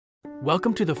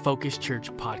Welcome to the Focus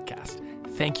Church podcast.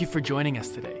 Thank you for joining us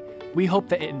today. We hope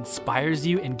that it inspires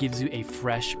you and gives you a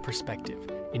fresh perspective.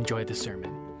 Enjoy the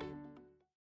sermon.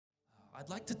 I'd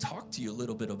like to talk to you a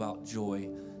little bit about joy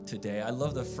today. I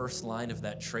love the first line of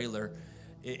that trailer.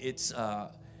 She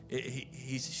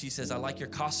says, "I like your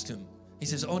costume." He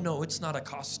says, "Oh no, it's not a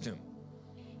costume.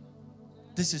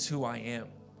 This is who I am."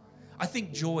 I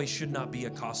think joy should not be a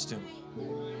costume.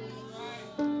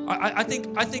 I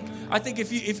think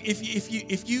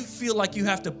if you feel like you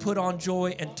have to put on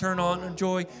joy and turn on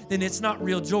joy, then it's not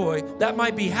real joy. That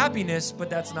might be happiness, but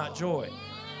that's not joy.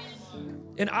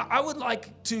 And I would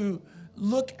like to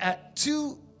look at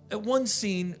one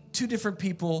scene, two different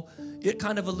people. It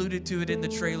kind of alluded to it in the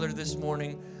trailer this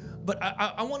morning, but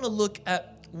I want to look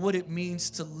at what it means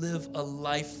to live a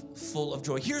life full of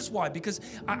joy. Here's why, because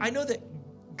I know that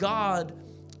God,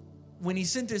 when he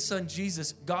sent his son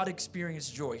Jesus, God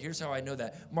experienced joy. Here's how I know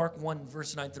that. Mark 1,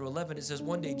 verse 9 through 11, it says,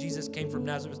 "One day Jesus came from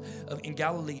Nazareth in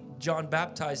Galilee. John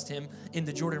baptized him in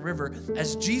the Jordan River.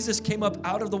 As Jesus came up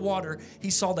out of the water, he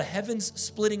saw the heavens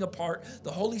splitting apart,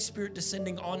 the Holy Spirit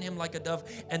descending on him like a dove,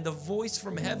 and the voice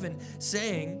from heaven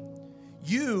saying,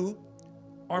 'You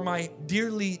are my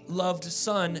dearly loved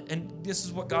son.'" And this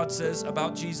is what God says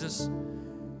about Jesus.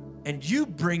 "And you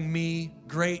bring me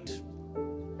great.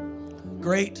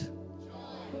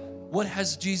 What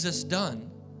has Jesus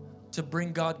done to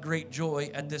bring God great joy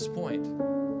at this point?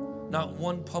 Not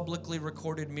one publicly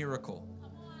recorded miracle.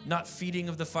 Not feeding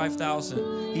of the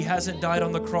 5,000. He hasn't died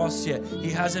on the cross yet.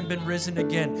 He hasn't been risen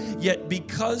again. Yet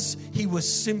because he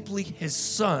was simply his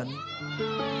son,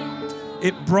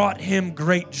 it brought him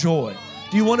great joy.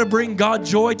 Do you want to bring God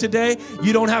joy today?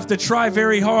 You don't have to try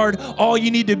very hard. All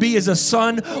you need to be is a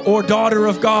son or daughter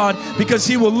of God, because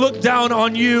he will look down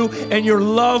on you and your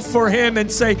love for him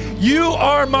and say, "You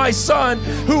are my son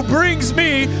who brings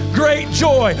me great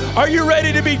joy." Are you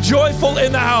ready to be joyful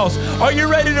in the house? Are you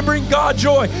ready to bring God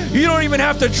joy? You don't even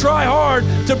have to try hard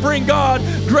to bring God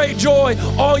great joy.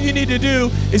 All you need to do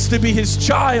is to be his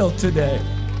child today.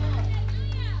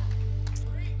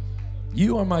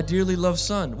 "You are my dearly loved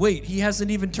son." Wait, he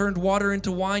hasn't even turned water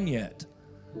into wine yet.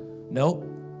 Nope.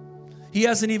 He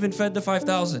hasn't even fed the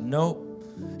 5,000. Nope.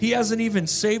 He hasn't even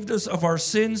saved us of our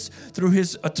sins through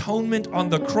his atonement on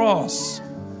the cross.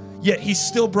 Yet he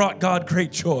still brought God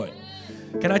great joy.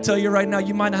 Can I tell you right now,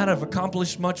 you might not have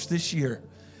accomplished much this year.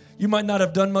 You might not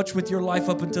have done much with your life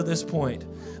up until this point.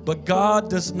 But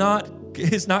God is not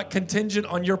contingent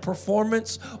on your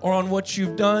performance or on what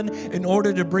you've done in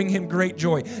order to bring him great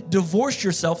joy. Divorce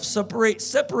yourself,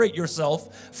 separate yourself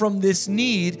from this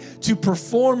need to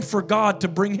perform for God to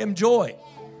bring him joy.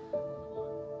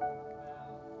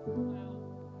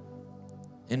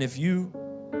 And if you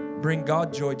bring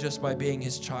God joy just by being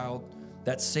his child,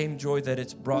 that same joy that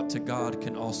it's brought to God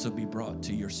can also be brought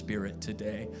to your spirit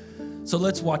today. So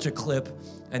let's watch a clip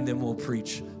and then we'll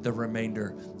preach the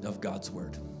remainder of God's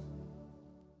word.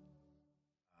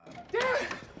 Dad,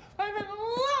 I'm in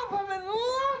love,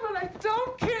 and I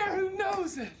don't care who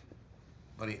knows it.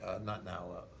 Buddy, not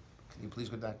now. Can you please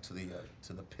go back to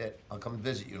the pit? I'll come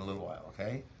visit you in a little while,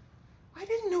 okay? I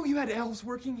didn't know you had elves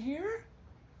working here.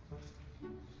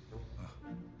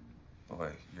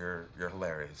 Boy, you're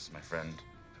hilarious, my friend.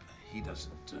 He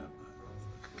doesn't.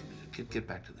 Get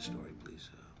back to the story, please.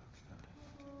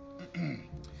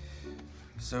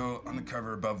 So, on the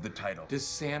cover above the title. Does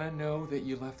Santa know that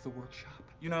you left the workshop?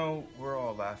 You know, we're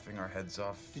all laughing our heads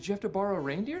off. Did you have to borrow a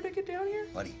reindeer to get down here?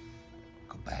 Buddy,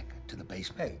 go back to the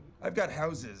basement. Hey, I've got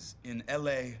houses in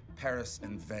LA, Paris,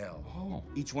 and Vail. Oh.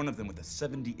 Each one of them with a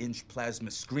 70-inch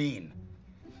plasma screen.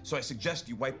 So I suggest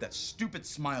you wipe that stupid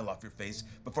smile off your face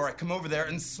before I come over there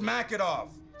and smack it off.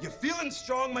 You feeling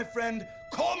strong, my friend?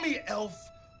 Call me Elf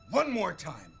one more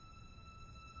time.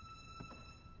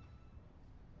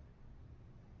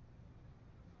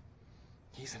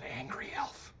 He's an angry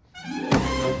elf.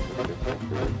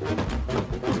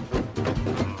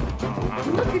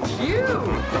 Look at you!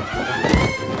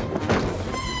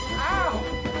 Ow!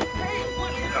 Hey,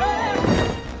 what?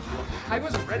 I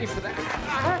wasn't ready for that.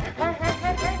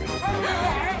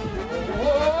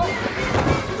 Whoa.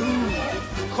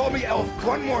 Call me Elf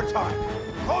one more time.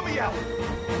 Call me Elf.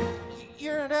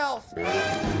 You're an elf.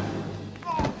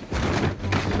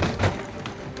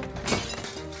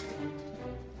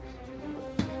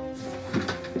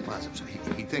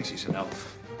 He thinks he's an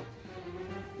elf.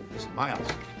 Listen, Miles.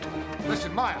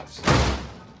 Listen, Miles.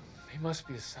 He must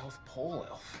be a South Pole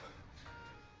elf.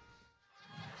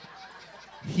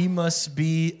 He must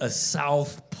be a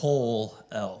South Pole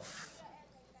elf.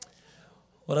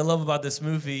 What I love about this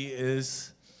movie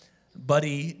is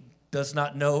Buddy does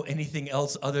not know anything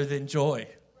else other than joy.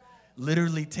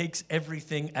 literally takes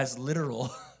everything as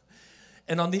literal.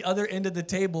 And on the other end of the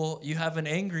table, you have an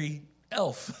angry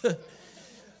elf.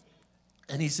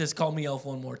 And he says, call me elf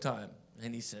one more time.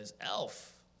 And he says,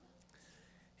 elf.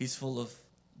 He's full of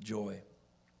joy.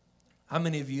 How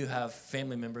many of you have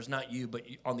family members, not you, but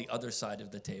on the other side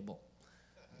of the table?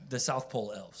 The South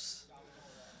Pole elves.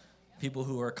 People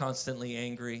who are constantly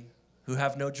angry, who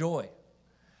have no joy.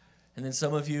 And then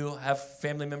some of you have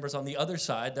family members on the other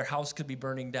side. Their house could be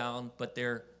burning down, but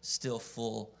they're still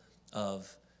full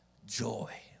of joy.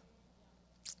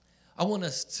 I want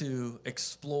us to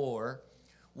explore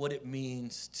what it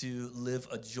means to live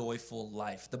a joyful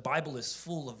life. The Bible is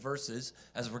full of verses,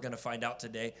 as we're going to find out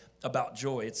today, about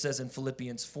joy. It says in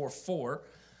Philippians 4:4,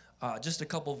 just a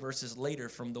couple verses later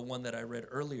from the one that I read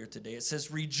earlier today, it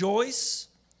says, rejoice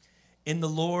in the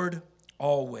Lord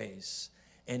always.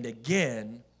 And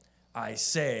again, I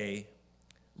say,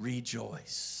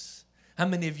 rejoice. How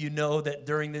many of you know that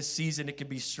during this season it can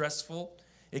be stressful?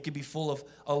 It can be full of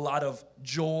a lot of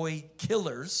joy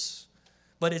killers.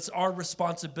 But it's our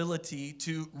responsibility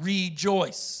to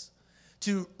rejoice,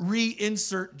 to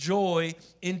reinsert joy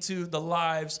into the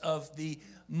lives of the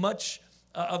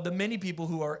many people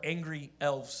who are angry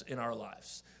elves in our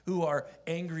lives, who are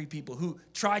angry people, who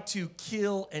try to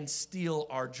kill and steal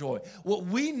our joy. What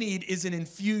we need is an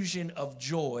infusion of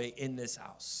joy in this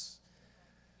house.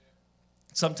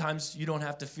 Sometimes you don't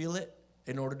have to feel it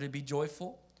in order to be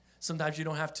joyful. Sometimes you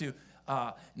don't have to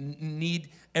need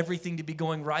everything to be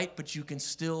going right, but you can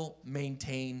still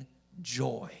maintain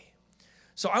joy.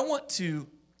 So I want to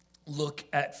look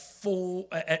at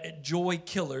joy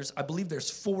killers. I believe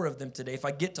there's 4 of them today. If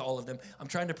I get to all of them, I'm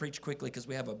trying to preach quickly because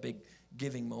we have a big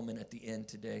giving moment at the end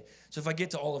today. So if I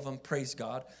get to all of them, praise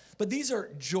God. But these are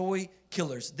joy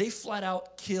killers. They flat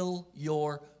out kill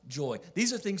your joy.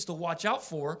 These are things to watch out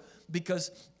for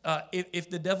because if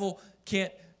the devil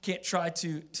can't try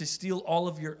to steal all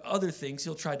of your other things,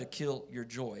 he'll try to kill your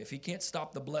joy. If he can't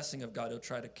stop the blessing of God, he'll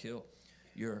try to kill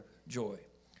your joy.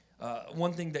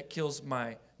 One thing that kills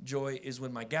my joy is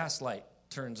when my gas light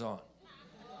turns on.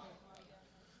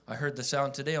 I heard the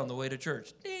sound today on the way to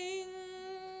church. Ding!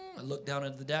 I looked down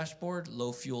at the dashboard,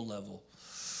 low fuel level.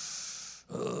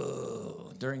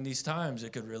 During these times,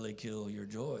 it could really kill your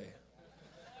joy.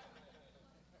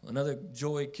 Another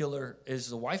joy killer is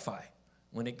the Wi-Fi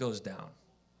when it goes down.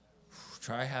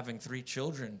 Try having 3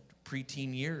 children,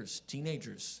 preteen years,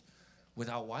 teenagers,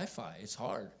 without Wi-Fi. It's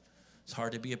hard. It's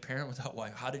hard to be a parent without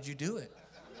Wi-Fi. How did you do it?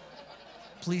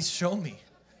 Please show me.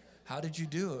 How did you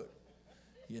do it?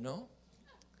 You know?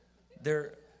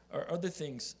 There are other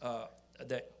things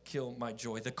that kill my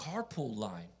joy. The carpool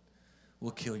line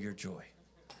will kill your joy.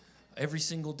 Every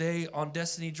single day on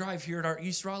Destiny Drive here at our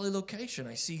East Raleigh location,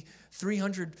 I see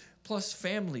 300 plus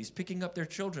families picking up their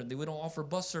children. We don't offer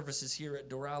bus services here at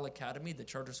Doral Academy, the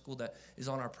charter school that is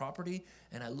on our property.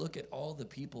 And I look at all the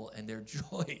people and their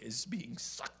joy is being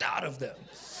sucked out of them.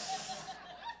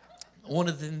 One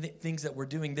of the things that we're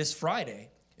doing this Friday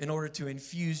in order to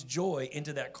infuse joy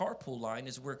into that carpool line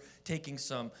is we're taking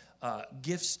some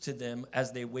gifts to them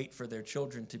as they wait for their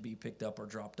children to be picked up or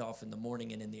dropped off in the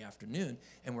morning and in the afternoon,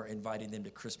 and we're inviting them to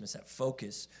Christmas at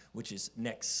Focus, which is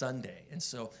next Sunday. And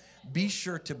so be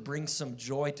sure to bring some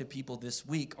joy to people this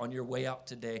week. On your way out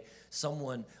today,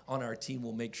 someone on our team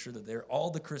will make sure that all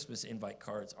the Christmas invite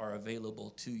cards are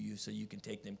available to you so you can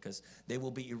take them because they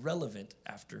will be irrelevant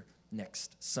after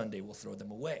next Sunday. We'll throw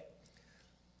them away.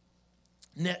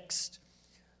 Next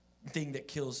thing that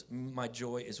kills my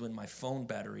joy is when my phone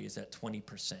battery is at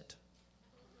 20%.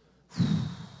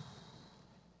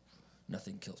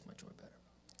 Nothing kills my joy better.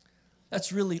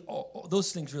 That's really all.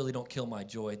 Those things really don't kill my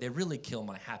joy. They really kill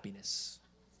my happiness.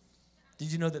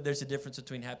 Did you know that there's a difference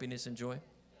between happiness and joy?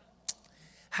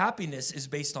 Happiness is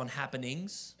based on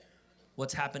happenings,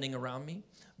 what's happening around me,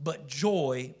 but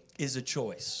joy is a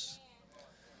choice.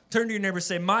 Turn to your neighbor and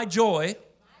say, my joy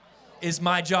is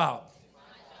my job.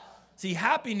 See,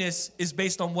 happiness is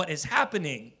based on what is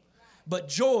happening, but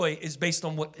joy is based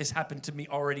on what has happened to me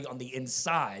already on the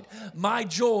inside. My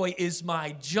joy is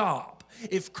my job.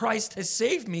 If Christ has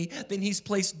saved me, then he's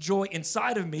placed joy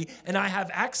inside of me, and I have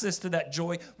access to that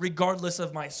joy regardless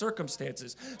of my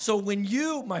circumstances. So when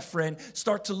you, my friend,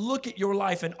 start to look at your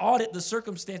life and audit the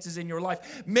circumstances in your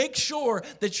life, make sure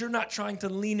that you're not trying to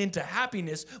lean into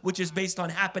happiness, which is based on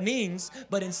happenings,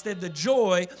 but instead the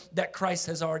joy that Christ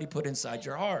has already put inside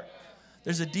your heart.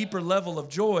 There's a deeper level of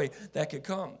joy that could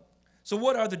come. So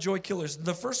what are the joy killers?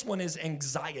 The first one is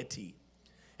anxiety.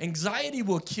 Anxiety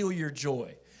will kill your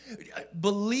joy.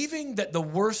 Believing that the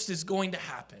worst is going to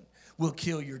happen will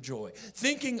kill your joy.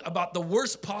 Thinking about the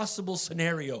worst possible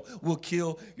scenario will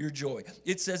kill your joy.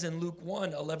 It says in Luke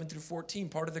 1, 11 through 14,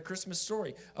 part of the Christmas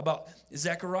story about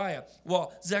Zechariah.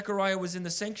 Well, Zechariah was in the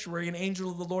sanctuary. An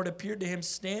angel of the Lord appeared to him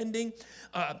standing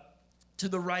to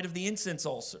the right of the incense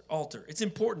altar. It's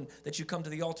important that you come to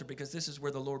the altar because this is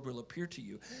where the Lord will appear to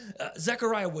you.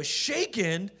 Zechariah was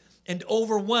shaken and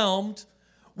overwhelmed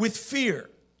with fear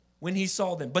when he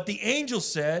saw them. But the angel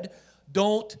said,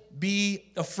 don't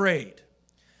be afraid.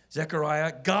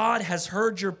 Zechariah, God has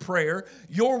heard your prayer.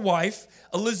 Your wife,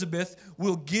 Elizabeth,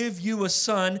 will give you a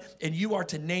son, and you are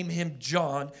to name him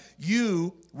John.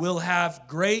 You will have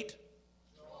great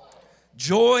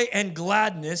joy and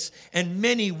gladness, and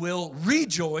many will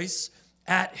rejoice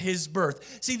at his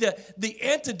birth. See, the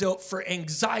antidote for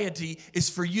anxiety is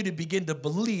for you to begin to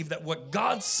believe that what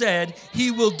God said,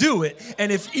 he will do it.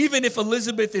 And even if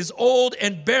Elizabeth is old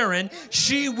and barren,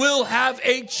 she will have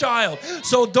a child.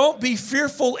 So don't be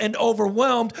fearful and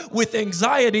overwhelmed with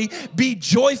anxiety. Be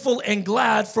joyful and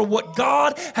glad, for what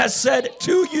God has said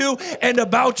to you and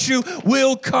about you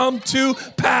will come to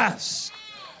pass.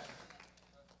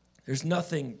 There's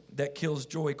nothing that kills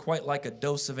joy quite like a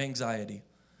dose of anxiety.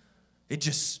 It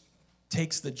just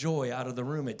takes the joy out of the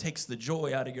room. It takes the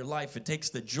joy out of your life. It takes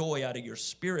the joy out of your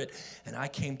spirit. And I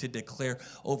came to declare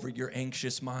over your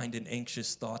anxious mind and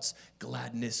anxious thoughts,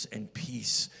 gladness and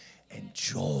peace and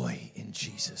joy in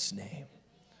Jesus' name.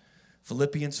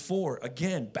 Philippians 4,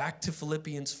 again, back to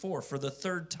Philippians 4 for the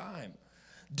third time.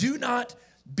 Do not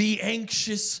be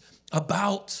anxious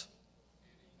about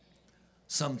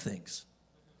some things.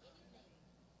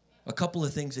 A couple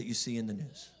of things that you see in the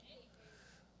news.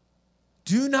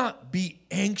 Do not be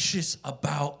anxious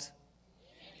about.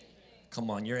 Come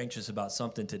on, you're anxious about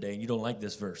something today and you don't like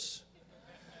this verse.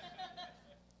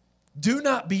 Do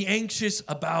not be anxious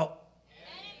about,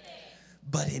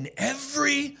 but in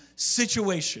every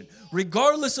situation,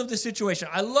 regardless of the situation.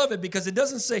 I love it because it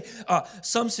doesn't say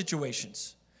some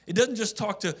situations. It doesn't just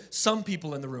talk to some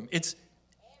people in the room. It's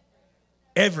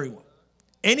everyone.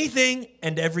 Anything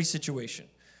and every situation.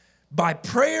 By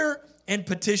prayer and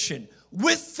petition,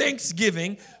 with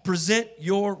thanksgiving, present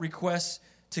your requests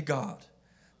to God.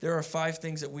 There are 5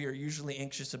 things that we are usually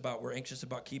anxious about. We're anxious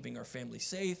about keeping our family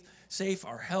safe,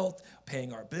 our health,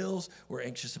 paying our bills. We're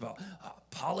anxious about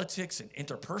politics and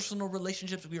interpersonal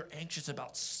relationships. We are anxious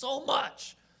about so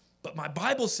much. But my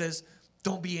Bible says,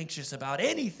 don't be anxious about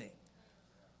anything.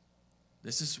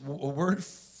 This is a word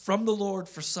from the Lord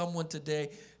for someone today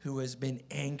who has been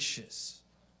anxious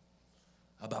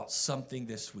about something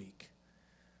this week.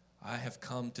 I have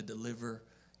come to deliver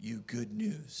you good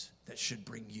news that should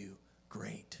bring you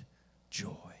great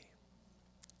joy.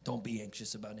 Don't be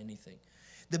anxious about anything.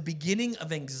 The beginning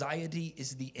of anxiety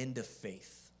is the end of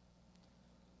faith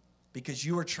because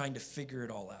you are trying to figure it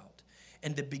all out.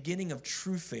 And the beginning of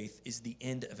true faith is the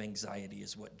end of anxiety,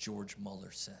 is what George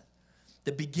Muller said.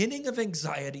 The beginning of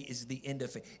anxiety is the end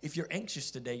of faith. If you're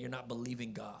anxious today, you're not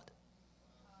believing God.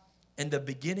 And the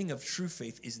beginning of true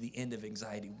faith is the end of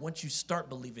anxiety. Once you start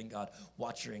believing God,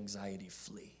 watch your anxiety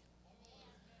flee.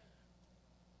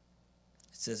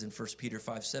 It says in 1 Peter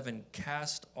 5:7,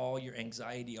 cast all your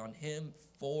anxiety on him,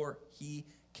 for he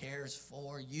cares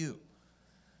for you.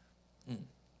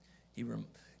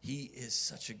 He is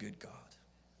such a good God.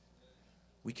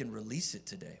 We can release it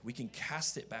today. We can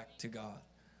cast it back to God.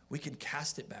 We can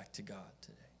cast it back to God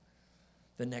today.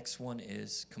 The next one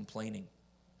is complaining.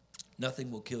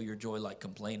 Nothing will kill your joy like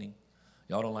complaining.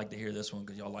 Y'all don't like to hear this one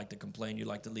because y'all like to complain. You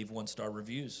like to leave 1-star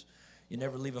reviews. You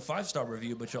never leave a 5-star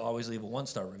review, but you'll always leave a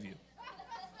 1-star review.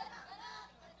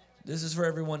 This is for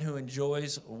everyone who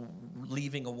enjoys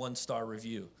leaving a 1-star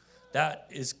review. That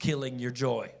is killing your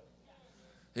joy.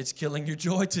 It's killing your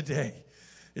joy today.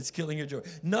 It's killing your joy.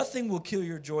 Nothing will kill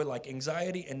your joy like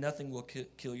anxiety, and nothing will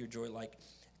kill your joy like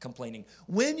complaining.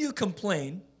 When you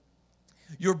complain,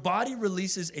 your body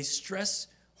releases a stress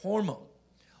hormone.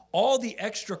 All the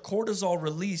extra cortisol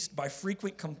released by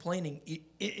frequent complaining,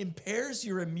 it impairs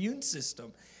your immune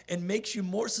system and makes you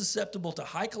more susceptible to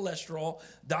high cholesterol,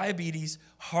 diabetes,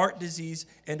 heart disease,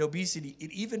 and obesity.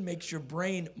 It even makes your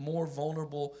brain more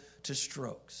vulnerable to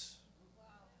strokes. Wow.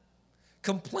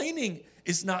 Complaining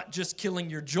is not just killing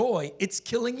your joy, it's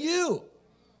killing you.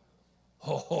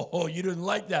 Oh, you didn't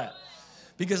like that.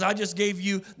 Because I just gave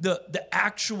you the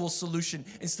actual solution.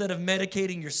 Instead of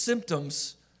medicating your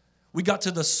symptoms, we got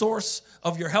to the source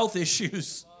of your health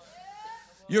issues.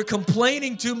 You're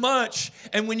complaining too much.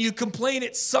 And when you complain,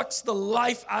 it sucks the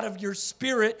life out of your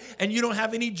spirit and you don't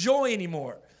have any joy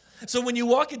anymore. So when you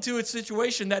walk into a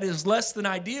situation that is less than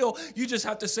ideal, you just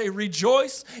have to say,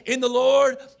 rejoice in the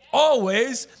Lord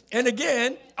always. And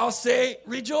again, I'll say,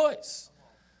 rejoice.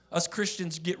 Us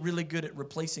Christians get really good at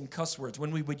replacing cuss words.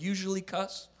 When we would usually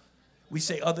cuss, we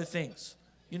say other things.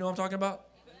 You know what I'm talking about?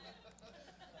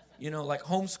 You know, like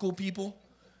homeschool people,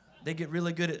 they get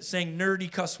really good at saying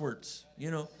nerdy cuss words. You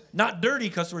know, not dirty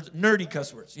cuss words, nerdy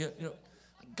cuss words. You know,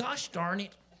 gosh darn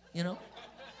it, you know.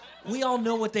 We all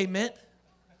know what they meant.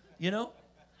 You know,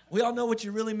 we all know what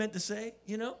you really meant to say,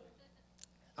 you know.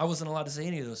 I wasn't allowed to say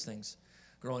any of those things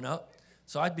growing up.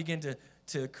 So I began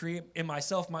to create in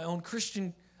myself my own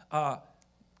Christian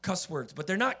cuss words. But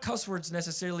they're not cuss words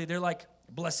necessarily. They're like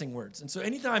blessing words. And so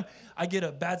anytime I get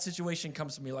a bad situation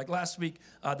comes to me, like last week,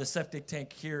 the septic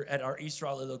tank here at our East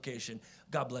Raleigh location,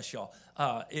 God bless y'all,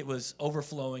 it was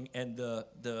overflowing and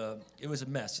it was a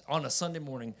mess. On a Sunday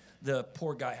morning, the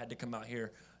poor guy had to come out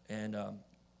here. And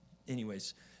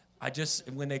anyways,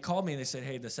 when they called me and they said,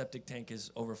 hey, the septic tank is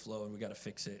overflowing, we got to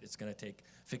fix it. It's going to take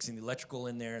fixing the electrical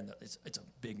in there, and it's a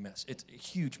big mess. It's a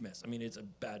huge mess. I mean, it's a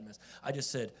bad mess. I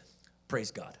just said, praise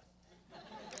God.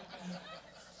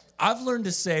 I've learned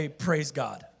to say, praise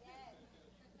God.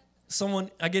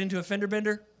 I get into a fender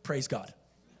bender, praise God.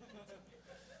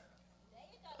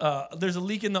 There's a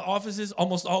leak in the offices.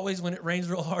 Almost always when it rains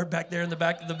real hard back there in the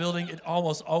back of the building, it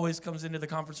almost always comes into the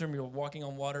conference room. You're walking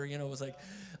on water, you know, it was like,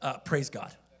 praise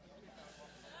God.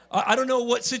 I don't know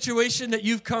what situation that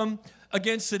you've come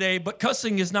against today, but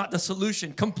cussing is not the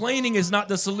solution. Complaining is not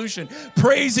the solution.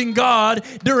 Praising God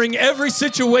during every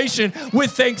situation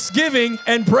with thanksgiving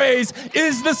and praise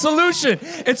is the solution.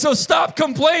 And so stop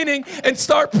complaining and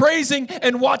start praising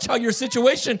and watch how your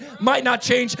situation might not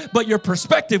change, but your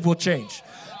perspective will change.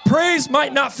 Praise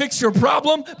might not fix your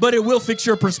problem, but it will fix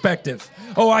your perspective.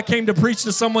 Oh, I came to preach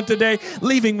to someone today,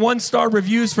 leaving 1-star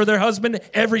reviews for their husband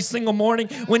every single morning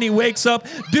when he wakes up.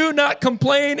 Do not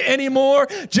complain anymore.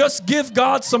 Just give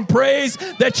God some praise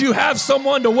that you have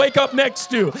someone to wake up next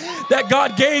to, that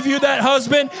God gave you that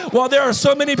husband. While there are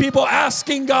so many people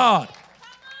asking God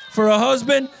for a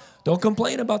husband, don't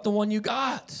complain about the one you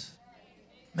got.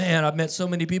 Man, I've met so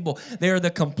many people. They are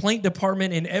the complaint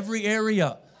department in every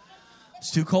area. It's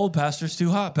too cold, Pastor. It's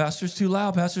too hot. Pastor, it's too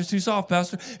loud. Pastor, it's too soft.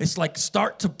 Pastor, it's like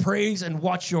start to praise and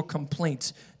watch your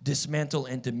complaints dismantle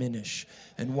and diminish,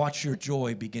 and watch your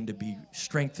joy begin to be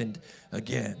strengthened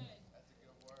again.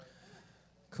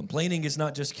 Complaining is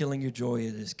not just killing your joy,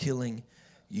 it is killing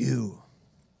you.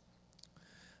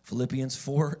 Philippians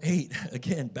 4:8.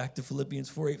 Again, back to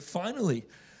Philippians 4:8. Finally,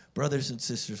 brothers and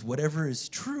sisters, whatever is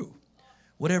true,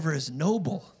 whatever is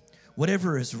noble,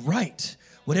 whatever is right,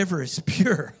 whatever is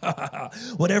pure,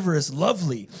 whatever is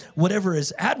lovely, whatever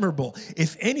is admirable,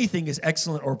 if anything is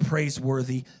excellent or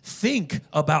praiseworthy, think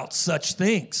about such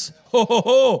things.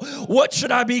 What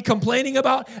should I be complaining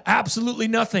about? Absolutely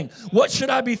nothing. What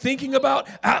should I be thinking about?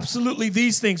 Absolutely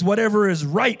these things. Whatever is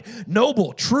right,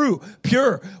 noble, true,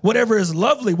 pure, whatever is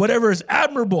lovely, whatever is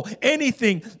admirable,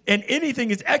 anything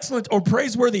is excellent or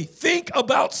praiseworthy, think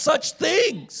about such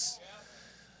things.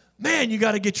 Man, you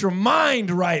got to get your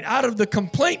mind right out of the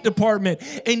complaint department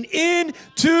and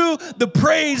into the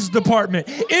praise department,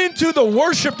 into the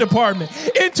worship department,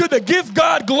 into the give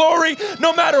God glory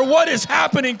no matter what is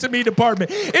happening to me department,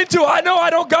 into I know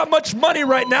I don't got much money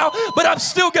right now, but I'm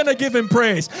still going to give him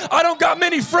praise. I don't got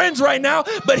many friends right now,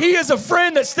 but he is a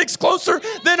friend that sticks closer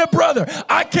than a brother.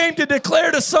 I came to declare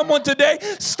to someone today,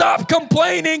 stop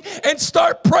complaining and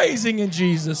start praising in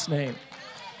Jesus' name.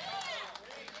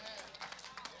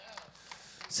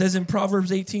 It says in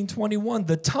Proverbs 18:21,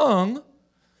 the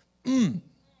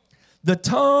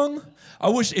tongue, I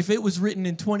wish if it was written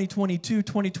in 2022,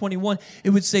 2021, it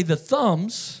would say the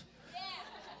thumbs.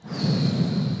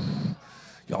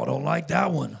 Y'all don't like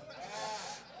that one.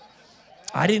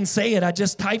 I didn't say it, I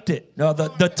just typed it. No,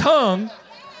 the tongue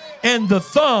and the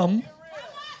thumb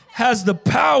has the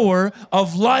power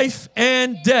of life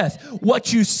and death.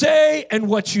 What you say and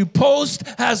what you post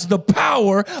has the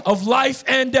power of life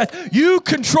and death. You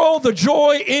control the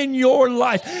joy in your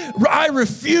life. I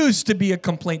refuse to be a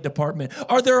complaint department.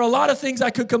 Are there a lot of things I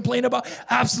could complain about?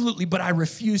 Absolutely, but I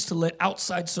refuse to let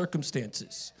outside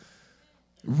circumstances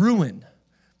ruin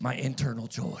my internal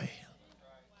joy.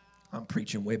 I'm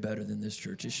preaching way better than this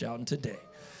church is shouting today.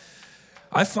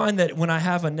 I find that when I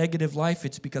have a negative life,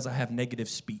 it's because I have negative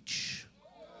speech.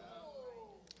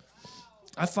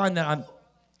 I find that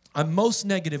I'm most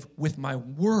negative with my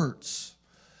words,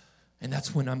 and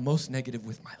that's when I'm most negative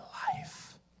with my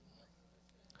life.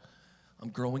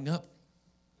 I'm growing up.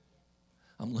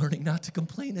 I'm learning not to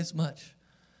complain as much.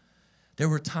 There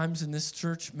were times in this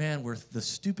church, man, where the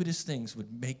stupidest things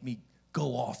would make me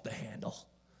go off the handle.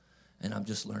 And I'm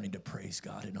just learning to praise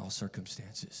God in all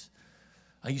circumstances.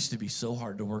 I used to be so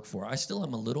hard to work for. I still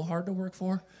am a little hard to work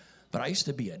for, but I used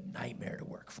to be a nightmare to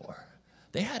work for.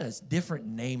 They had a different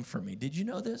name for me. Did you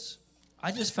know this?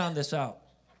 I just found this out.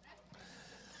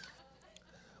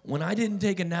 When I didn't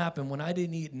take a nap and when I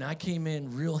didn't eat and I came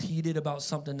in real heated about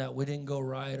something that didn't go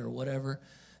right or whatever,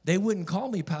 they wouldn't call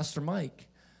me Pastor Mike.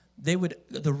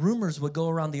 The rumors would go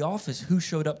around the office who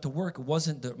showed up to work. It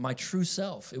wasn't my true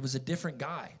self. It was a different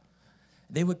guy.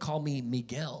 They would call me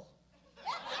Miguel.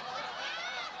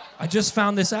 I just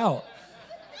found this out.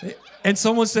 And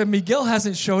someone said, Miguel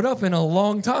hasn't showed up in a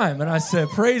long time. And I said,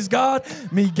 praise God,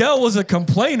 Miguel was a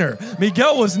complainer.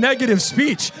 Miguel was negative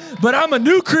speech. But I'm a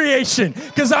new creation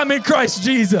because I'm in Christ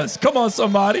Jesus. Come on,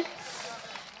 somebody.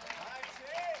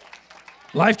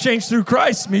 Life changed through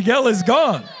Christ. Miguel is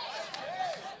gone.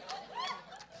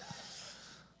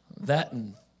 That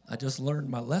and I just learned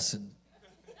my lesson.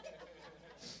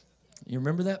 You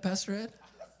remember that, Pastor Ed?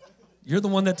 You're the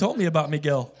one that told me about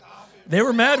Miguel. They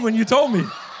were mad when you told me.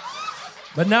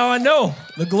 But now I know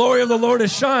the glory of the Lord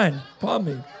has shined upon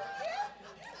me.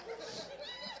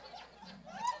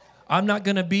 I'm not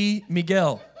going to be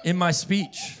Miguel in my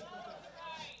speech.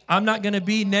 I'm not going to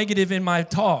be negative in my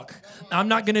talk. I'm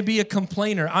not going to be a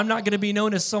complainer. I'm not going to be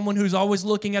known as someone who's always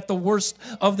looking at the worst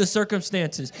of the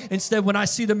circumstances. Instead, when I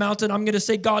see the mountain, I'm going to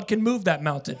say, God can move that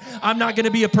mountain. I'm not going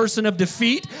to be a person of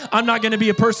defeat. I'm not going to be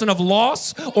a person of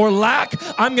loss or lack.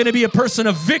 I'm going to be a person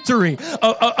of victory,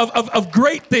 of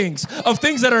great things, of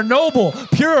things that are noble,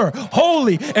 pure,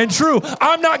 holy, and true.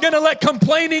 I'm not going to let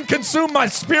complaining consume my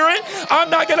spirit. I'm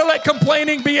not going to let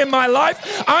complaining be in my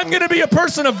life. I'm going to be a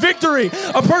person of victory,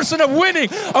 a person of winning,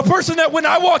 a person that when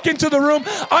I walk into the room,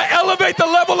 I elevate the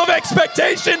level of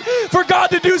expectation for God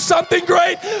to do something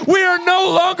great. We are no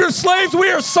longer slaves.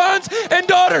 We are sons and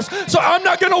daughters. So I'm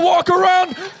not going to walk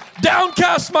around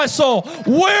downcast my soul.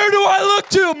 Where do I look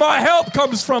to? My help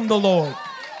comes from the Lord.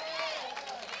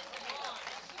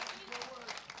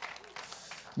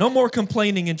 No more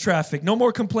complaining in traffic. No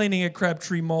more complaining at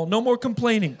Crabtree Mall. No more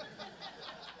complaining.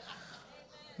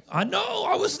 I know,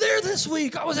 I was there this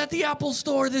week. I was at the Apple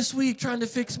store this week trying to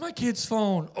fix my kid's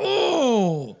phone.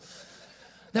 Oh,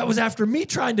 that was after me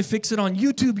trying to fix it on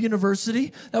YouTube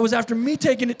University. That was after me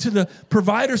taking it to the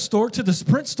provider store, to the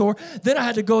Sprint store. Then I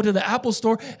had to go to the Apple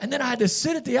store, and then I had to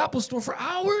sit at the Apple store for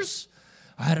hours.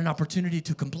 I had an opportunity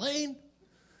to complain,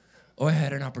 or I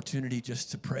had an opportunity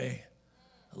just to pray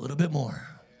a little bit more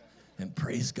and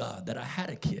praise God that I had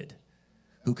a kid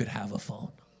who could have a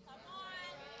phone.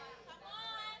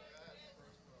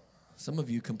 Some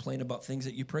of you complain about things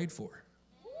that you prayed for.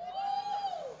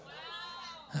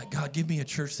 God, give me a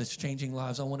church that's changing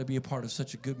lives. I want to be a part of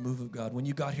such a good move of God. When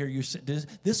you got here, you said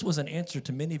this was an answer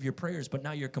to many of your prayers, but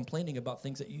now you're complaining about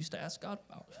things that you used to ask God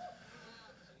about.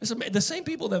 The same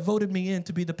people that voted me in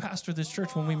to be the pastor of this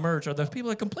church when we merged are the people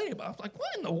that complain about. I was like,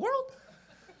 what in the world?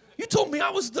 You told me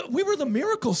we were the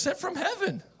miracle sent from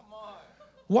heaven.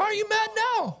 Why are you mad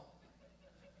now?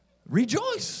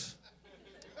 Rejoice.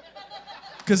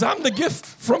 Because I'm the gift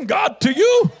from God to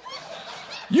you.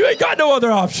 You ain't got no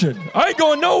other option. I ain't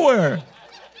going nowhere.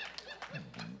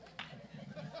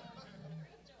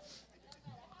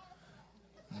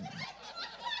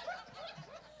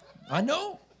 I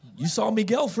know. You saw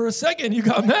Miguel for a second. You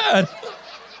got mad.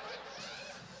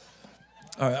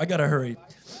 All right, I got to hurry.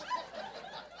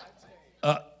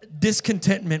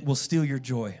 Discontentment will steal your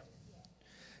joy.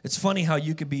 It's funny how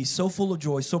you could be so full of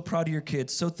joy, so proud of your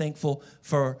kids, so thankful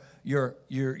for your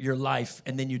life,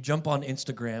 and then you jump on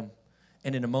Instagram,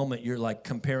 and in a moment you're like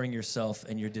comparing yourself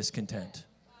and you're discontent.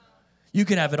 You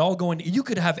could have it all going, you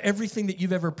could have everything that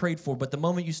you've ever prayed for, but the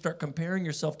moment you start comparing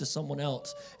yourself to someone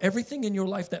else, everything in your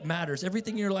life that matters,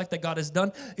 everything in your life that God has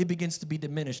done, it begins to be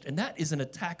diminished. And that is an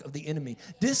attack of the enemy.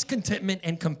 Discontentment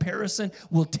and comparison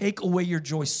will take away your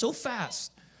joy so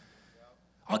fast.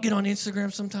 I'll get on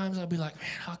Instagram sometimes, I'll be like, man,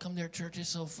 how come their church is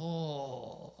so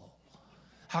full?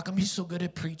 How come he's so good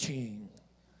at preaching?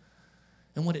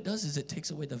 And what it does is it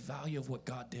takes away the value of what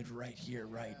God did right here,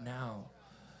 right now.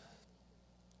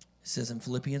 It says in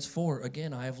Philippians 4,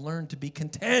 again, I have learned to be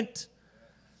content.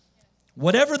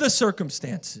 Whatever the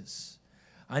circumstances,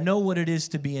 I know what it is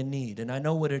to be in need, and I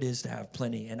know what it is to have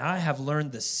plenty. And I have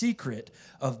learned the secret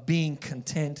of being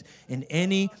content in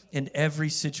any and every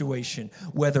situation,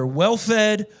 whether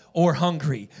well-fed or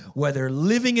hungry, whether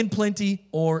living in plenty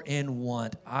or in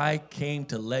want. I came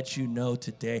to let you know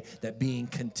today that being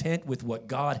content with what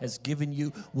God has given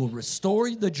you will restore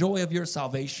the joy of your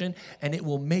salvation, and it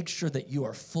will make sure that you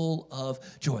are full of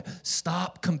joy.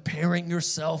 Stop comparing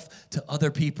yourself to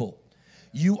other people.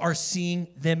 You are seeing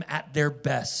them at their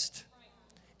best.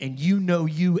 and you know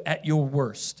you at your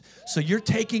worst. So you're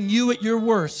taking you at your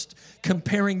worst,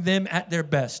 comparing them at their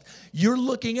best. You're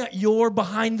looking at your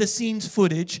behind-the-scenes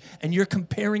footage, and you're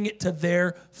comparing it to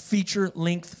their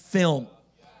feature-length film.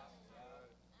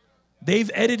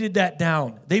 They've edited that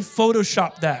down. They've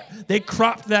photoshopped that. They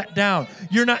cropped that down.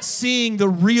 You're not seeing the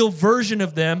real version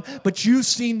of them, but you've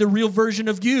seen the real version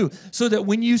of you. So that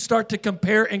when you start to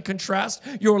compare and contrast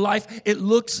your life, it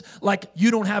looks like you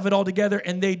don't have it all together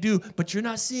and they do, but you're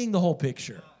not seeing the whole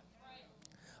picture.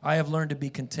 I have learned to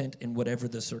be content in whatever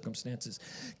the circumstances.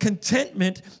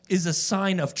 Contentment is a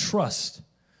sign of trust.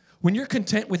 When you're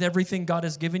content with everything God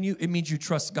has given you, it means you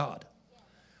trust God.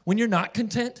 When you're not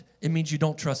content, it means you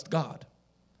don't trust God.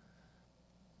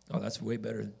 Oh, that's way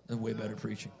better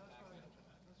preaching.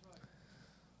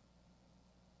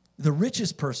 The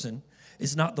richest person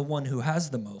is not the one who has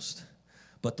the most,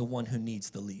 but the one who needs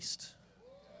the least.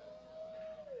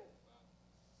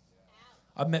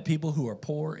 I've met people who are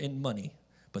poor in money,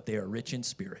 but they are rich in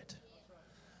spirit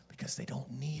because they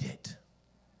don't need it.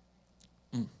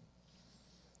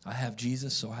 I have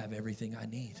Jesus, so I have everything I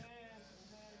need.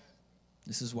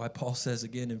 This is why Paul says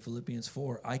again in Philippians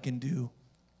 4, I can do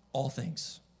all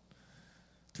things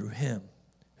through him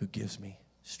who gives me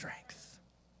strength.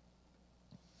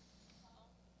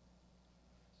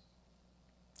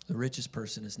 The richest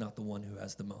person is not the one who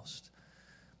has the most,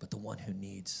 but the one who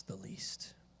needs the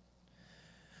least.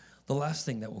 The last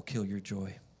thing that will kill your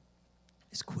joy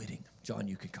is quitting. John,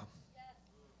 you could come.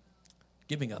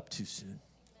 Giving up too soon.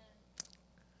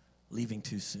 Leaving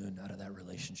too soon out of that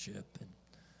relationship and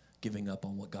giving up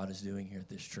on what God is doing here at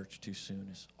this church too soon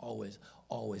is always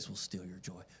will steal your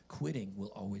joy. Quitting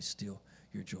will always steal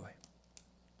your joy.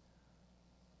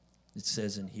 It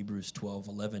says in Hebrews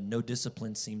 12:11, no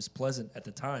discipline seems pleasant at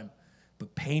the time,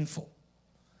 but painful.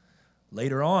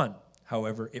 Later on,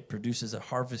 however, it produces a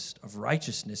harvest of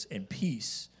righteousness and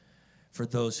peace for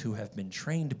those who have been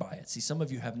trained by it. See, some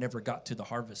of you have never got to the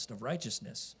harvest of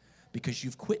righteousness because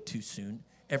you've quit too soon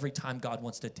every time God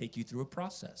wants to take you through a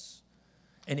process.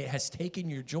 And it has taken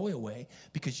your joy away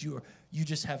because you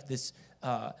just have this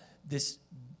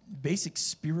basic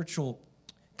spiritual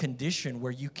condition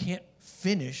where you can't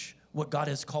finish what God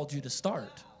has called you to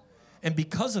start. And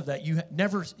because of that, you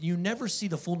never see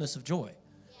the fullness of joy.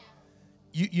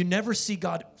 You never see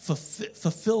God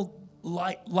fulfill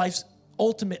life's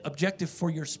ultimate objective for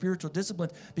your spiritual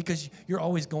discipline because you're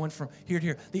always going from here to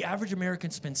here. The average American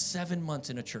spends 7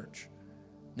 months in a church,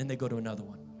 then they go to another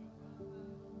one.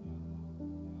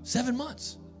 7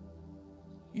 months.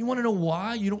 You want to know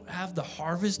why you don't have the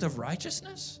harvest of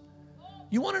righteousness?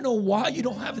 You want to know why you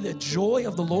don't have the joy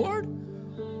of the Lord?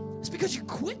 It's because you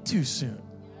quit too soon.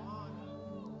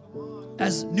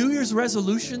 As New Year's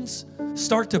resolutions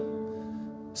start to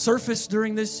surface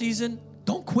during this season,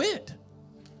 don't quit.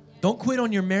 Don't quit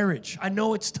on your marriage. I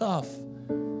know it's tough.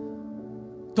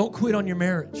 Don't quit on your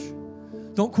marriage.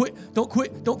 Don't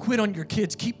quit on your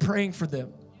kids. Keep praying for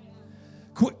them.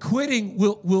 Quitting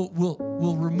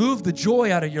will remove the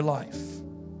joy out of your life.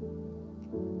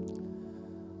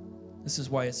 This is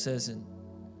why it says in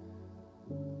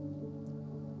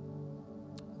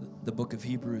the book of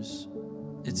Hebrews,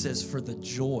 it says, for the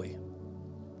joy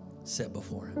set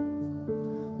before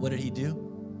him. What did he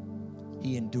do?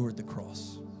 He endured the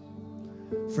cross.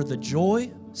 For the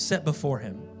joy set before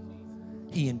him,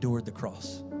 he endured the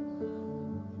cross.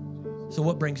 So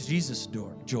what brings Jesus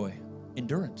joy?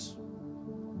 Endurance.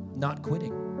 Not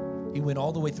quitting. He went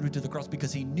all the way through to the cross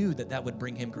because he knew that would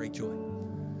bring him great joy.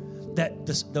 That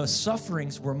the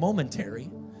sufferings were momentary,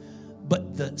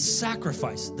 but the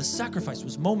sacrifice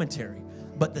was momentary,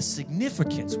 but the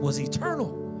significance was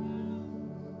eternal.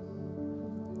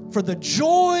 For the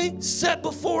joy set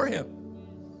before him,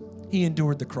 he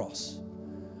endured the cross.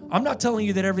 I'm not telling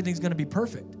you that everything's going to be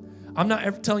perfect. I'm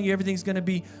not telling you everything's going to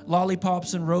be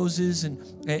lollipops and roses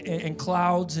and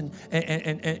clouds and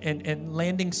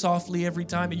landing softly every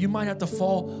time. You might have to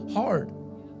fall hard.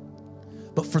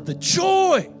 But for the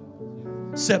joy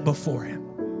set before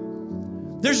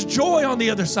him, there's joy on the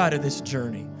other side of this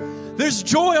journey. There's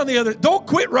joy on the other. Don't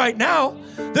quit right now.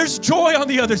 There's joy on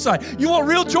the other side. You want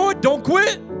real joy? Don't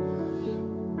quit.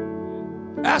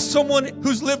 Ask someone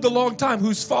who's lived a long time,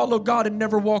 who's followed God and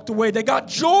never walked away. They got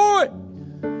joy.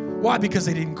 Why? Because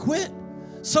they didn't quit.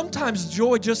 Sometimes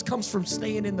joy just comes from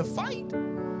staying in the fight.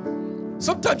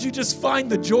 Sometimes you just find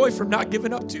the joy from not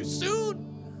giving up too soon.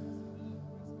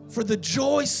 For the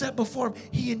joy set before him,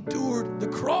 he endured the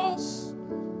cross.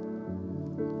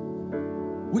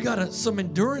 We got some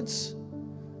endurance.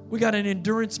 We got an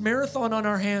endurance marathon on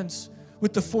our hands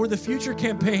with the For the Future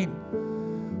campaign.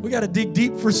 We got to dig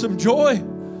deep for some joy.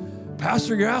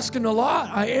 Pastor, you're asking a lot.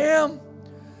 I am.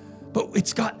 But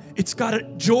it's got a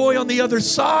joy on the other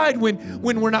side when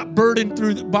we're not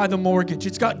burdened by the mortgage.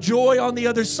 It's got joy on the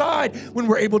other side when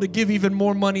we're able to give even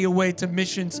more money away to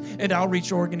missions and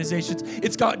outreach organizations.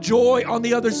 It's got joy on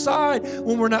the other side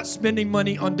when we're not spending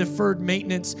money on deferred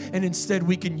maintenance and instead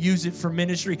we can use it for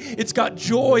ministry. It's got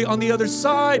joy on the other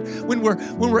side when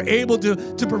we're able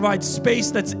to provide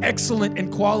space that's excellent and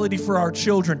quality for our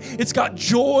children. It's got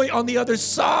joy on the other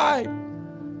side.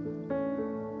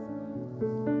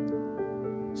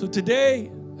 So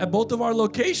today, at both of our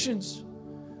locations,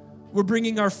 we're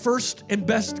bringing our first and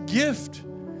best gift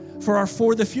for our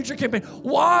For the Future campaign.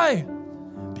 Why?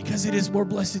 Because it is more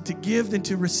blessed to give than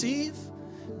to receive.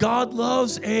 God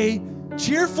loves a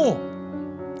cheerful.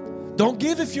 Don't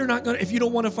give if you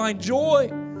don't want to find joy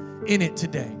in it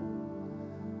today.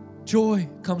 Joy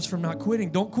comes from not quitting.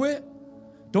 Don't quit.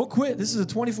 Don't quit. This is a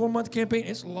 24-month campaign.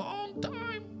 It's a long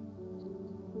time.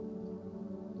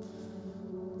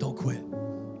 Don't quit.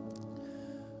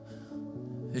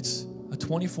 It's a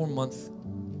 24-month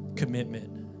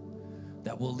commitment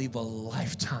that will leave a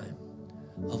lifetime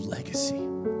of legacy.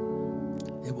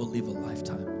 It will leave a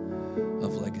lifetime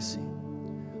of legacy.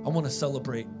 I want to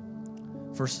celebrate,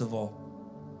 first of all,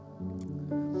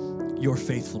 your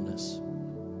faithfulness.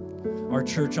 Our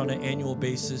church, on an annual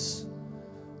basis,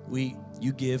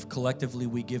 you give, collectively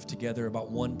we give together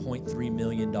about $1.3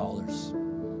 million.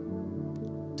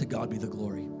 To God be the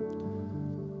glory.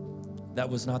 That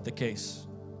was not the case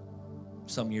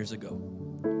some years ago.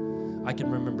 I can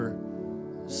remember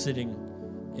sitting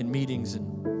in meetings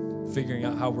and figuring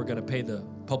out how we're going to pay the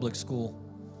public school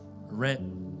rent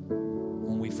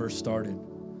when we first started.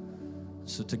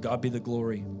 So to God be the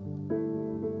glory.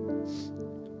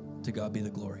 To God be the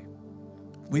glory.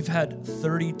 We've had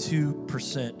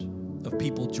 32% of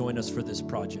people join us for this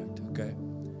project, okay?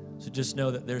 So just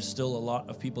know that there's still a lot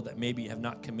of people that maybe have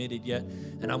not committed yet,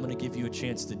 and I'm going to give you a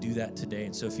chance to do that today.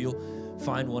 And so if you'll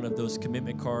find one of those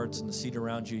commitment cards in the seat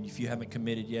around you, and if you haven't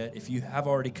committed yet, if you have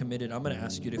already committed, I'm going to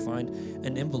ask you to find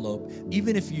an envelope.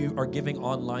 Even if you are giving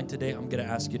online today, I'm going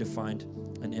to ask you to find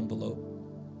an envelope.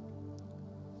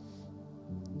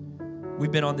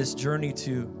 We've been on this journey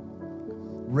to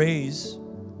raise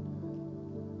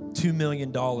 $2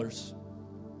 million,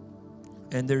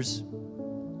 and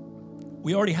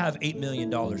we already have $8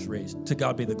 million raised. To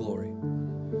God be the glory.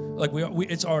 Like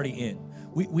it's already in.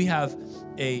 We have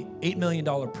a $8 million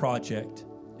project,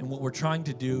 and what we're trying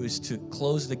to do is to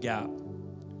close the gap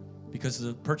because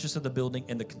the purchase of the building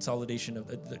and the consolidation of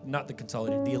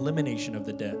the elimination of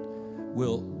the debt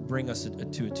will bring us to a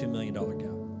 $2 million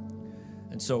gap.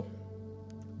 And so,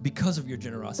 because of your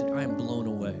generosity, I am blown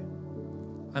away.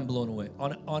 I'm blown away.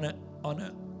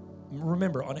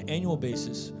 Remember, on an annual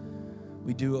basis,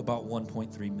 we do about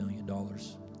 $1.3 million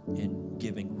in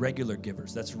giving, regular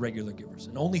givers. That's regular givers.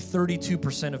 And only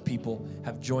 32% of people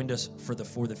have joined us for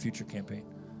the Future campaign.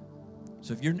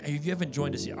 So if you haven't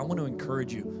joined us yet, I want to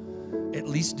encourage you, at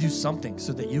least do something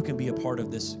so that you can be a part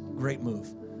of this great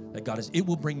move that God is. It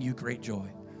will bring you great joy.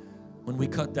 When we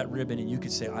cut that ribbon and you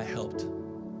could say, I helped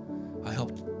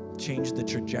change the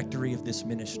trajectory of this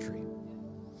ministry.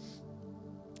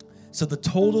 So the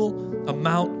total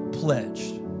amount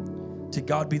pledged, to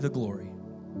God be the glory,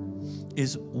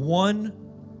 is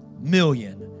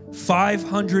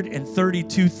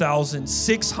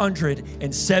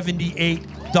 $1,532,678.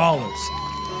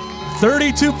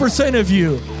 32% of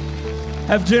you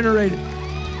have generated.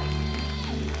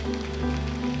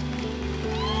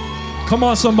 Come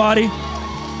on, somebody.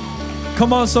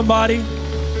 Come on, somebody.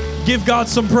 Give God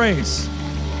some praise.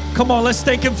 Come on, let's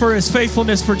thank Him for His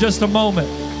faithfulness for just a moment.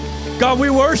 God, we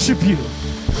worship You.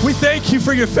 We thank You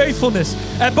for Your faithfulness.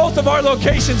 At both of our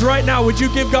locations right now, would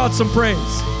You give God some praise?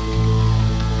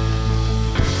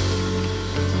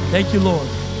 Thank You, Lord.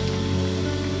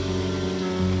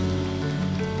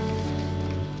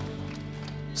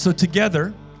 So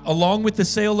together, along with the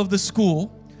sale of the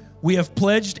school, we have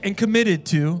pledged and committed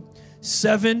to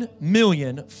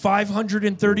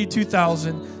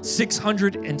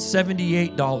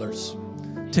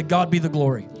 $7,532,678. To God be the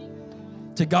glory.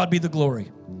 To God be the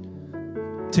glory.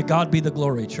 To God be the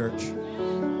glory, church.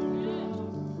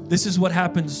 This is what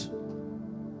happens.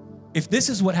 If this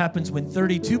is what happens when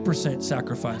 32%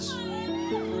 sacrifice,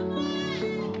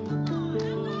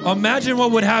 imagine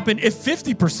what would happen if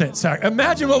 50% sacrifice.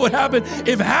 Imagine what would happen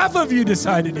if half of you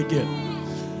decided to give.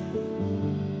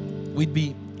 We'd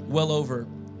be well over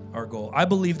our goal. I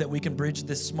believe that we can bridge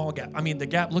this small gap. I mean, the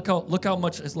gap, look how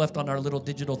much is left on our little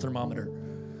digital thermometer.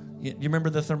 You remember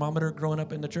the thermometer growing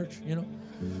up in the church, you know?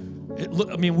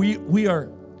 We are,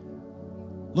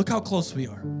 look how close we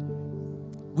are.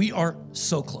 We are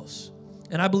so close.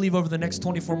 And I believe over the next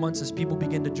 24 months, as people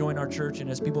begin to join our church and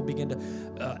as people begin to,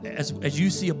 as you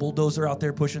see a bulldozer out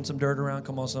there pushing some dirt around,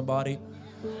 come on, somebody,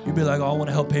 you'd be like, oh, I want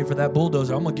to help pay for that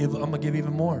bulldozer. I'm gonna give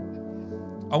even more.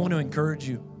 I want to encourage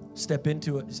you, step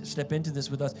into it, step into this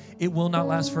with us. It will not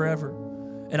last forever.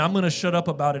 And I'm going to shut up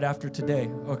about it after today,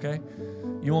 okay?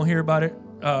 You won't hear about it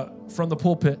from the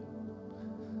pulpit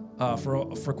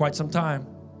for quite some time.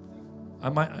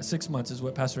 6 months is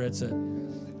what Pastor Ed said.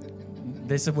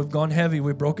 They said, we've gone heavy.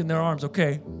 We've broken their arms.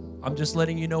 Okay, I'm just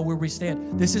letting you know where we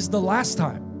stand. This is the last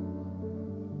time.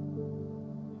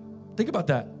 Think about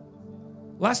that.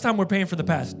 Last time we're paying for the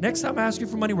past. Next time I ask you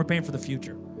for money, we're paying for the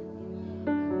future.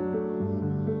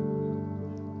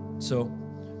 So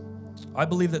I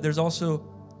believe that there's also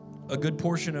a good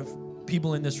portion of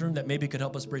people in this room that maybe could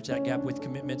help us bridge that gap with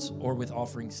commitments or with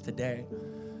offerings today.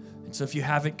 And so if you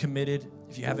haven't committed,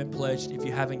 if you haven't pledged, if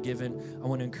you haven't given, I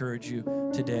want to encourage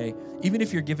you today. Even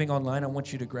if you're giving online, I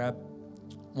want you to grab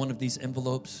one of these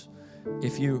envelopes.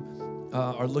 If you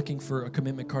are looking for a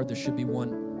commitment card, there should be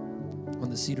one on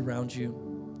the seat around you.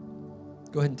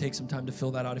 Go ahead and take some time to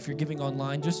fill that out. If you're giving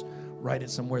online, just write it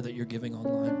somewhere that you're giving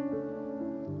online.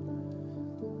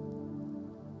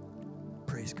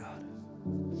 Praise God.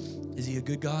 Is he a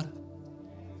good God?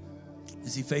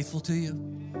 Is he faithful to you?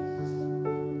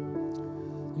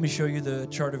 Let me show you the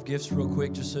chart of gifts real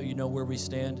quick, just so you know where we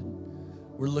stand.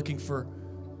 We're looking for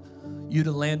you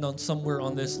to land on somewhere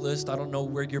on this list. I don't know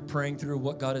where you're praying through,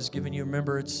 what God has given you.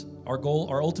 Remember, it's our goal.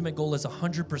 Our ultimate goal is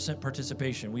 100%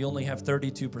 participation. We only have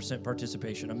 32%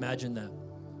 participation. Imagine that.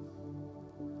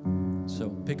 So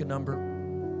pick a number.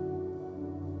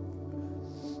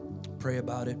 Pray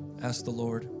about it. Ask the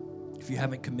Lord. If you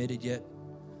haven't committed yet,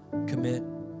 commit.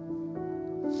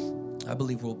 I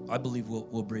believe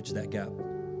we'll bridge that gap.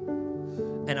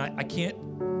 And I can't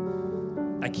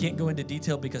go into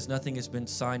detail because nothing has been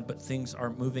signed, but things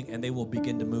are moving and they will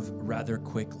begin to move rather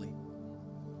quickly.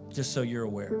 Just so you're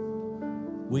aware.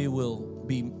 You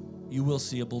will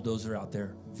see a bulldozer out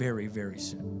there very, very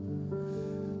soon.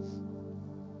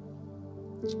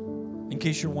 In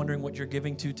case you're wondering what you're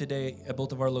giving to today, at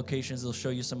both of our locations, they'll show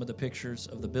you some of the pictures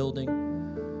of the building.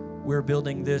 We're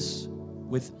building this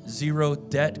with zero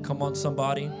debt. Come on,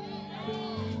 somebody.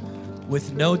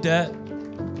 With no debt,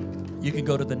 you can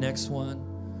go to the next one.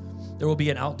 There will be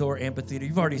an outdoor amphitheater.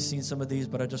 You've already seen some of these,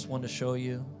 but I just wanted to show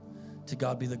you. To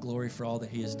God be the glory for all that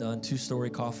he has done.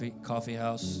 2-story coffee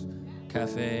house,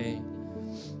 cafe,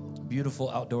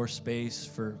 beautiful outdoor space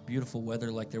for beautiful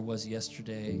weather like there was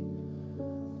yesterday.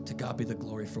 To God be the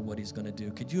glory for what he's going to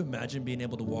do. Could you imagine being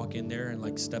able to walk in there and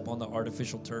like step on the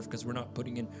artificial turf, because we're not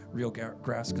putting in real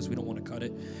grass because we don't want to cut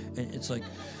it. And it's like,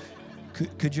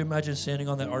 could you imagine standing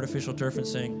on that artificial turf and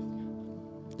saying,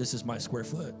 this is my square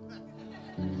foot.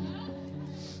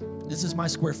 This is my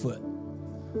square foot.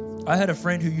 I had a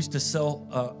friend who used to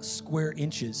sell square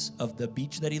inches of the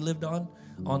beach that he lived on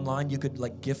online. You could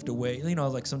like gift away. You know,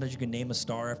 like sometimes you can name a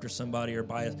star after somebody or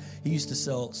buy it. He used to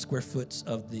sell square foots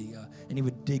of the, and he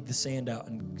would dig the sand out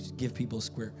and give people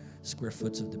square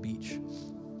foots of the beach.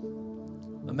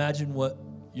 Imagine what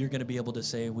you're going to be able to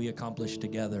say we accomplished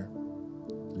together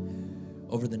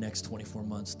over the next 24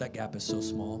 months. That gap is so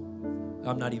small.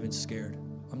 I'm not even scared.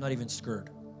 I'm not even scared.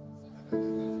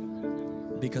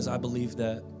 Because I believe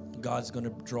that God's going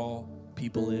to draw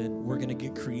people in. We're going to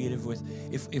get creative with,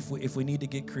 if we need to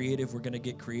get creative, we're going to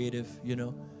get creative, you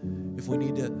know. If we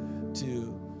need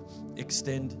to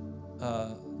extend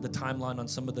the timeline on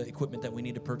some of the equipment that we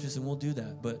need to purchase, and we'll do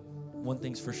that. But one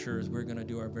thing's for sure is we're going to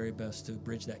do our very best to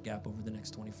bridge that gap over the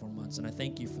next 24 months. And I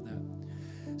thank you for that.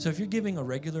 So if you're giving a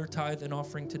regular tithe and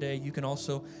offering today, you can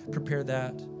also prepare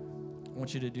that. I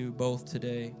want you to do both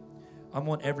today. I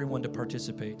want everyone to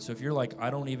participate. So if you're like, I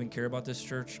don't even care about this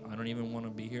church, I don't even want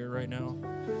to be here right now,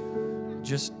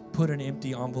 just put an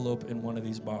empty envelope in one of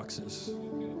these boxes.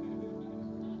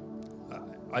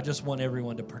 I just want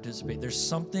everyone to participate. There's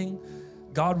something,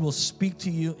 God will speak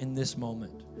to you in this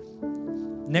moment.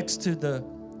 Next to the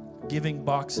giving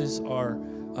boxes are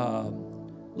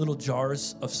little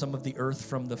jars of some of the earth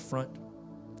from the front.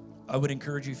 I would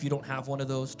encourage you, if you don't have one of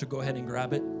those, to go ahead and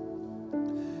grab it.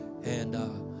 And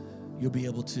you'll be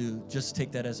able to just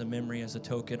take that as a memory, as a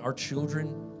token. Our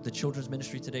children, the children's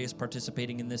ministry today is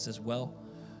participating in this as well.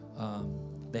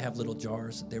 They have little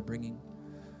jars that they're bringing.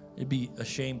 It'd be a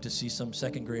shame to see some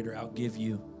second grader outgive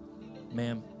you,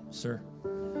 ma'am, sir.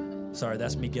 Sorry,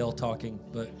 that's Miguel talking,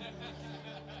 but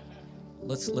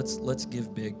let's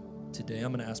give big today.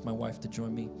 I'm going to ask my wife to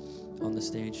join me on the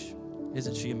stage.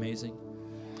 Isn't she amazing?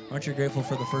 Aren't you grateful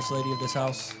for the first lady of this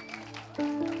house?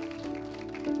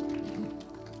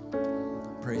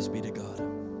 Praise be to God.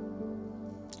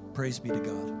 Praise be to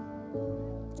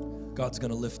God. God's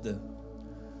going to lift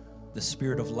the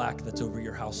spirit of lack that's over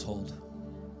your household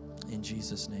in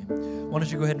Jesus' name. Why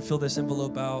don't you go ahead and fill this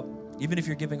envelope out? Even if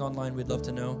you're giving online, we'd love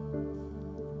to know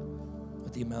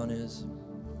what the amount is.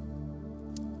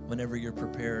 Whenever you're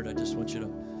prepared, I just want you to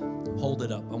hold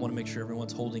it up. I want to make sure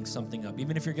everyone's holding something up,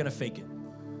 even if you're going to fake it.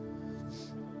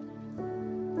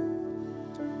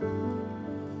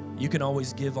 You can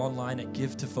always give online at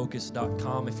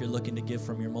givetofocus.com. If you're looking to give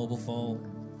from your mobile phone,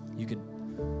 you can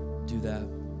do that.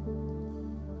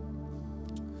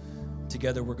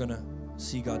 Together, we're going to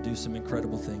see God do some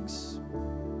incredible things.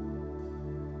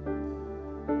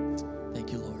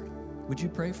 Thank you, Lord. Would you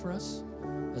pray for us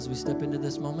as we step into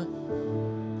this moment?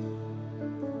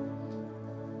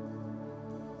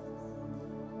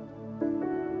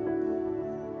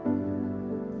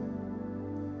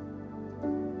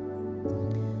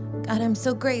 God, I'm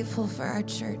so grateful for our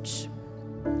church.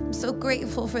 I'm so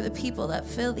grateful for the people that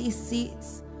fill these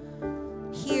seats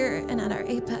here and at our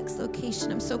Apex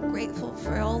location. I'm so grateful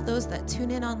for all those that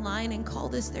tune in online and call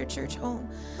this their church home.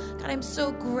 God, I'm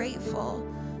so grateful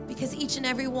because each and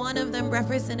every one of them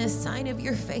represent a sign of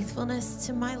your faithfulness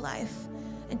to my life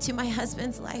and to my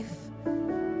husband's life.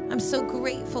 I'm so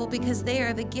grateful because they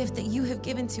are the gift that you have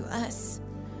given to us.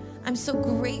 I'm so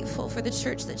grateful for the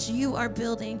church that you are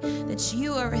building, that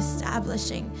you are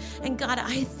establishing. And God,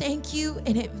 I thank you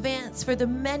in advance for the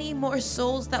many more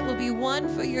souls that will be won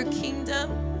for your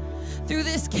kingdom through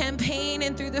this campaign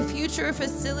and through the future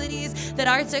facilities that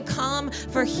are to come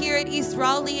for here at East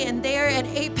Raleigh and there at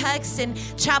Apex and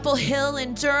Chapel Hill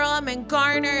and Durham and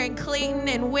Garner and Clayton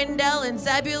and Wendell and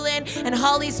Zebulon and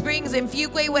Holly Springs and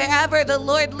Fuquay. Wherever the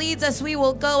Lord leads us, we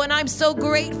will go. And I'm so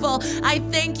grateful. I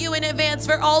thank you in advance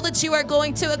for all that you are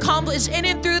going to accomplish in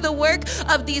and through the work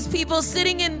of these people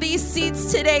sitting in these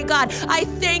seats today, God. I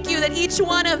thank you that each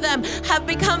one of them have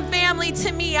become family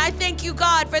to me. I thank you,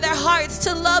 God, for their hearts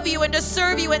to love you and to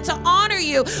serve you and to honor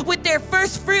you with their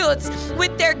first fruits,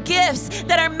 with their gifts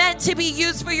that are meant to be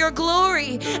used for your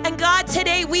glory. And God,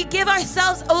 today we give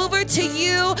ourselves over to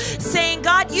you, saying,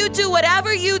 God, you do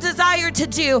whatever you desire to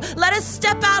do. Let us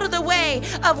step out of the way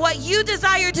of what you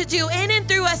desire to do in and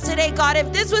through us today, God.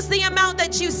 If this was the amount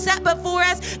that you set before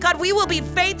us, God, we will be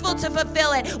faithful to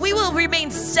fulfill it. We will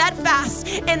remain steadfast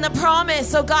in the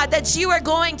promise, oh God, that you are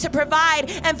going to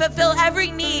provide and fulfill every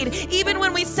need. Even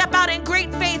when we step out in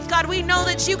great faith, God, we know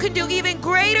that you can do even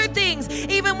greater things,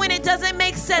 even when it doesn't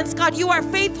make sense. God, you are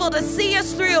faithful to see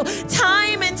us through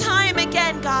time and time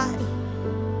again, God.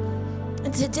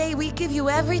 And today we give you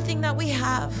everything that we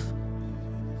have.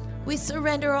 We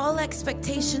surrender all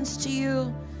expectations to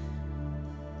you.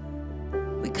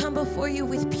 We come before you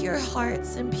with pure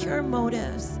hearts and pure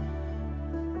motives,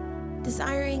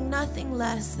 desiring nothing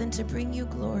less than to bring you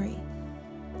glory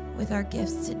with our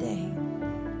gifts today.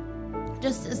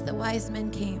 Just as the wise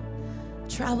men came,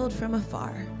 traveled from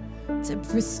afar to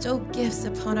bestow gifts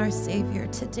upon our Savior.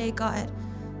 Today, God,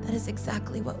 that is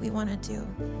exactly what we want to do.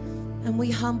 And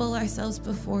we humble ourselves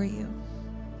before you.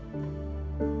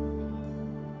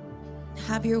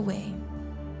 Have your way.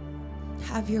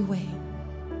 Have your way.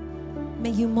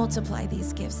 May you multiply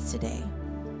these gifts today.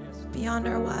 Beyond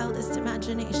our wildest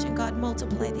imagination, God,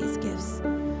 multiply these gifts.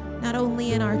 Not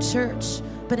only in our church,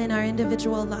 but in our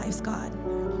individual lives, God.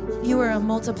 You are a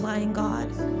multiplying God.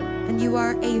 And you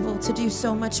are able to do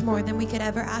so much more than we could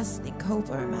ever ask, think, hope,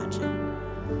 or imagine.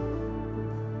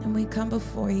 And we come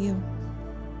before you.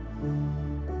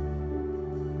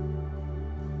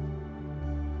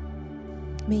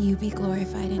 May you be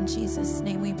glorified. In Jesus'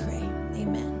 name we pray.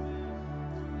 Amen.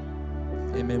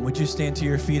 Amen. Would you stand to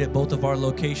your feet at both of our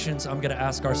locations? I'm going to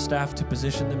ask our staff to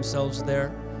position themselves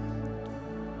there.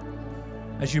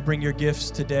 As you bring your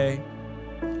gifts today,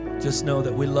 just know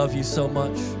that we love you so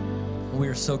much. We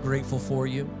are so grateful for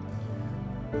you.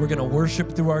 We're going to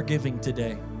worship through our giving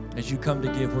today. As you come to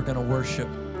give, we're going to worship.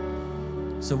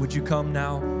 So would you come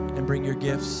now and bring your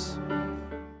gifts?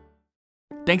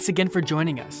 Thanks again for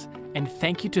joining us, and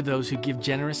thank you to those who give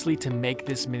generously to make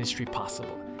this ministry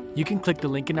possible. You can click the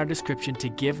link in our description to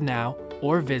give now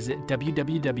or visit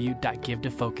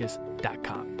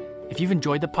www.givetofocus.com. If you've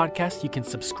enjoyed the podcast, you can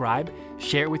subscribe,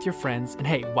 share it with your friends, and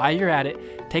hey, while you're at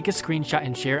it, take a screenshot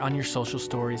and share it on your social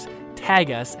stories. Tag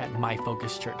us at My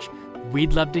Focus Church.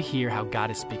 We'd love to hear how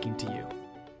God is speaking to you.